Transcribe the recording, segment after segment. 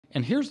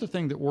And here's the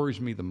thing that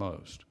worries me the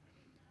most.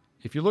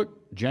 If you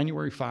look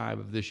January 5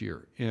 of this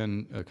year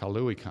in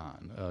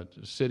Caloocan, a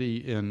city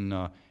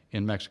in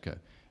Mexico,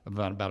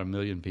 about 1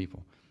 million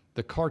people,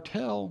 the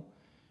cartel,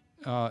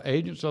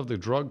 agents of the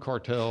drug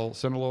cartel,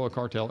 Sinaloa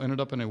cartel, ended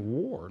up in a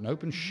war, an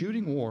open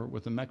shooting war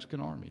with the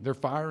Mexican army. They're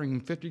firing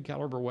 50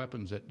 caliber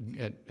weapons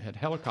at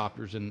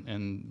helicopters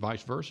and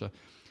vice versa.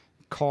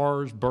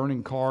 Cars,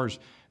 burning cars,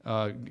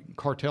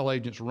 cartel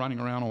agents running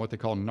around on what they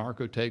call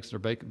narco-takes. They're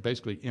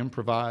basically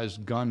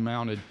improvised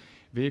gun-mounted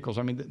vehicles.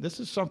 I mean, this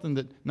is something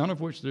that none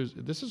of which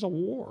this is a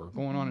war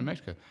going on in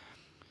Mexico.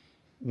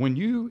 When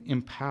you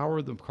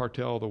empower the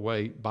cartel the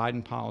way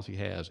Biden policy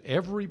has,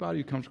 everybody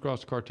who comes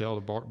across the cartel,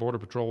 the Border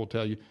Patrol will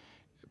tell you,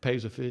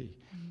 pays a fee.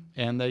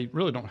 And they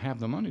really don't have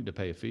the money to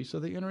pay a fee, so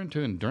they enter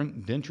into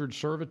indentured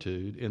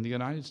servitude in the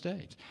United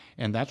States.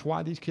 And that's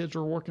why these kids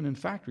are working in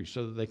factories,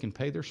 so that they can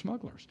pay their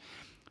smugglers.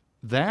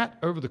 That,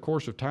 over the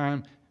course of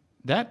time,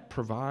 that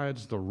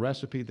provides the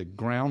recipe, the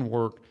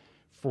groundwork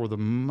for the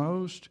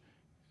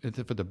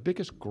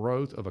biggest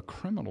growth of a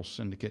criminal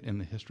syndicate in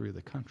the history of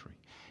the country.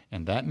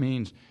 And that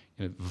means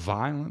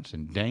violence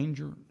and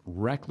danger,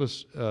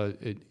 reckless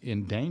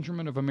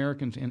endangerment of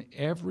Americans in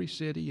every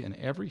city and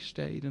every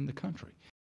state in the country.